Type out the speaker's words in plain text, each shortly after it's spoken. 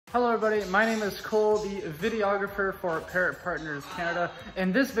Hello everybody, my name is Cole, the videographer for Parrot Partners Canada.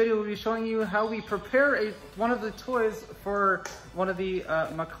 In this video, we'll be showing you how we prepare one of the toys for one of the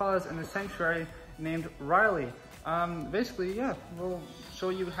macaws in the sanctuary named Riley. Basically, yeah, we'll show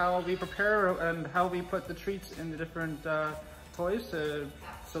you how we prepare and how we put the treats in the different toys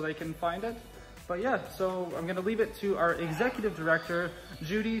so they can find it. But yeah, so I'm gonna leave it to our executive director,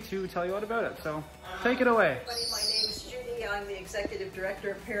 Judy, to tell you all about it. So take it away. My name is Judy. I'm the executive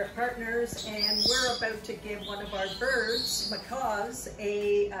director of Parrot Partners, and we're about to give one of our birds, macaws,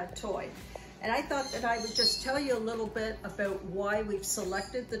 a toy. And I thought that I would just tell you a little bit about why we've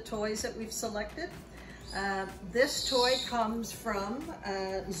selected the toys that we've selected. This toy comes from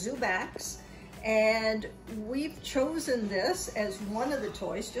Zubac's. And we've chosen this as one of the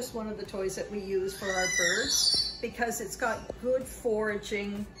toys, just one of the toys that we use for our birds, because it's got good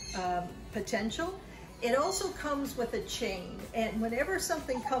foraging potential. It also comes with a chain, and whenever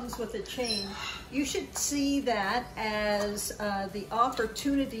something comes with a chain, you should see that as the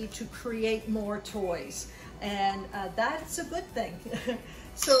opportunity to create more toys, and that's a good thing.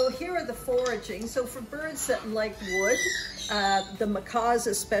 So here are the foraging. So for birds that like wood, the macaws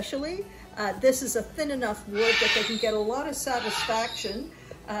especially, this is a thin enough wood that they can get a lot of satisfaction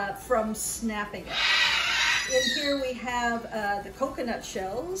from snapping it. In here we have the coconut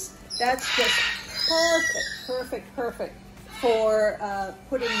shells. That's just perfect for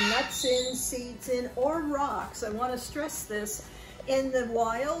putting nuts in, seeds in, or rocks. I want to stress this. In the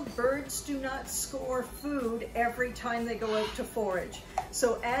wild, birds do not score food every time they go out to forage.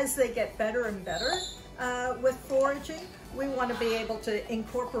 So as they get better and better with foraging, we want to be able to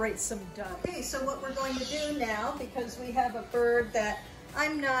incorporate some dung. Okay, so what we're going to do now, because we have a bird that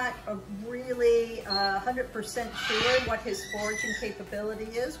I'm not really 100% sure what his foraging capability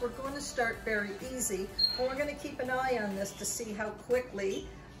is, we're going to start very easy, and we're going to keep an eye on this to see how quickly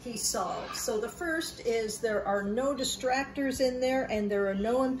he solves. So the first is there are no distractors in there and there are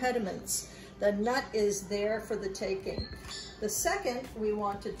no impediments. The nut is there for the taking. The second we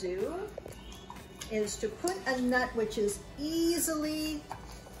want to do is to put a nut which is easily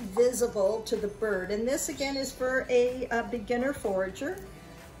visible to the bird. And this again is for a beginner forager.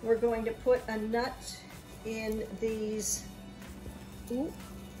 We're going to put a nut in these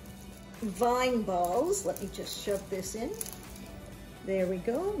vine balls. Let me just shove this in. There we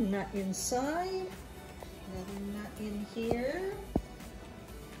go, nut inside, another nut in here.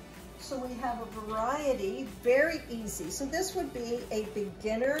 So we have a variety, very easy. So this would be a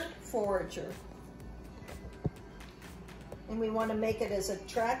beginner forager. And we want to make it as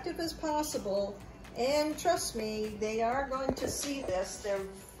attractive as possible. And trust me, they are going to see this. They're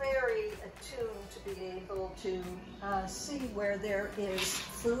very attuned to be able to see where there is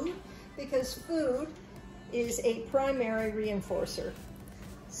food, because food is a primary reinforcer.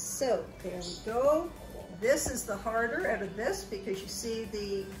 So there we go. This is the harder out of this, because you see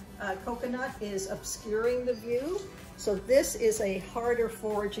the coconut is obscuring the view. So this is a harder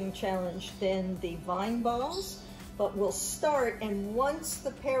foraging challenge than the vine balls. But we'll start, and once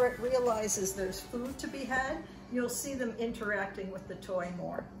the parrot realizes there's food to be had, you'll see them interacting with the toy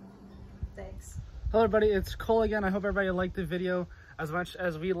more. Thanks. Hello everybody, it's Cole again. I hope everybody liked the video as much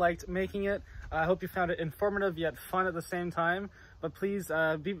as we liked making it. I hope you found it informative yet fun at the same time. But please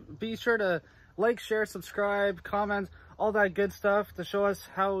be sure to like, share, subscribe, comment, all that good stuff to show us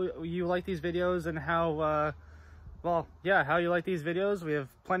how you like these videos and how, well, yeah, how you like these videos. We have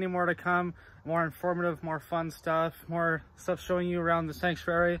plenty more to come, more informative, more fun stuff, more stuff showing you around the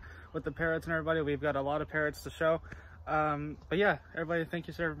sanctuary with the parrots and everybody. We've got a lot of parrots to show. But yeah, everybody, thank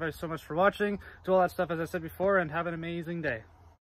you so much for watching. Do all that stuff as I said before, and have an amazing day.